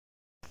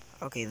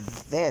Okay,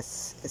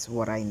 this is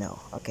what I know.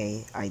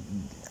 Okay,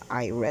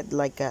 I read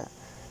like a.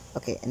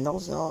 Okay, and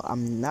also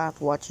I'm not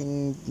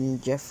watching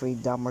Jeffrey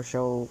Dahmer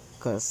show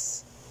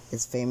because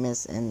it's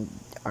famous and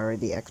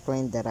already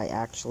explained that I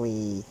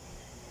actually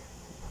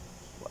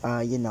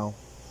you know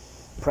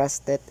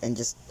pressed it and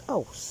just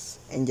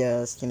and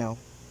just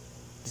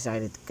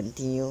decided to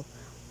continue.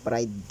 But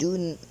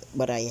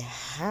but I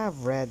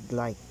have read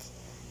like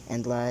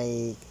and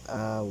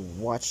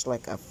watched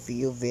like a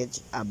few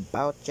vids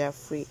about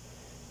Jeffrey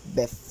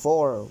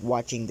before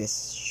watching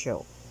this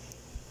show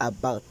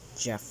about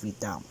Jeffrey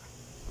Dahmer.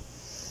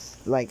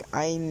 Like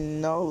I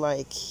know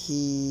like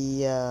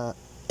he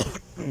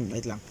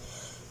wait lang.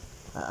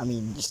 I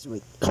mean just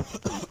wait.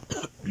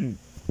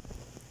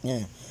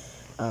 Yeah.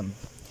 Um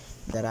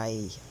that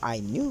I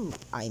know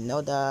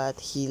that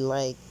he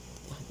like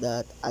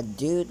that a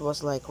dude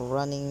was like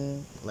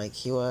running like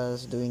he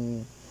was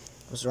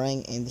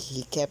running and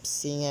he kept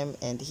seeing him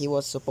and he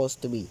was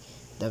supposed to be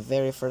the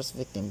very first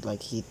victim.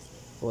 Like he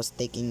was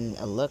taking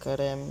a look at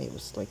him, he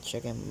was like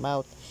checking him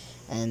out,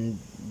 and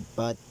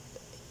but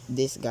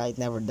this guy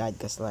never died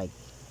because like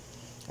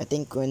I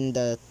think when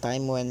the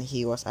time when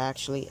he was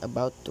actually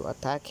about to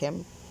attack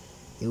him,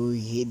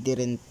 he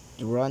didn't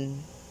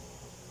run,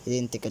 he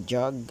didn't take a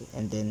jog,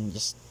 and then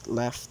just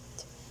left.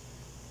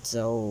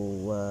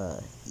 So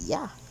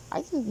yeah,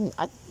 I think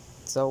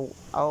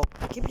I'll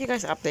keep you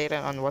guys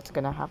updated on what's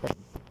gonna happen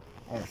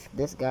if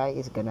this guy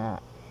is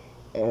gonna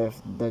if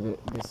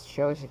this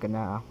show is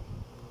gonna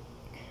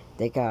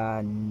take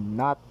a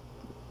not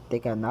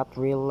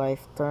real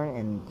life turn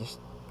and just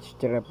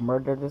straight up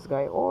murder this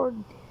guy, or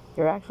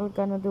they're actually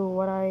gonna do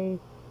what I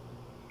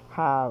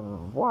have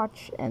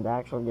watched and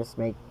actually just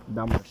make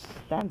Dumber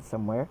stand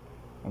somewhere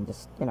and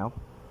just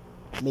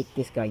make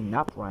this guy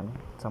not run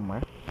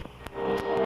somewhere.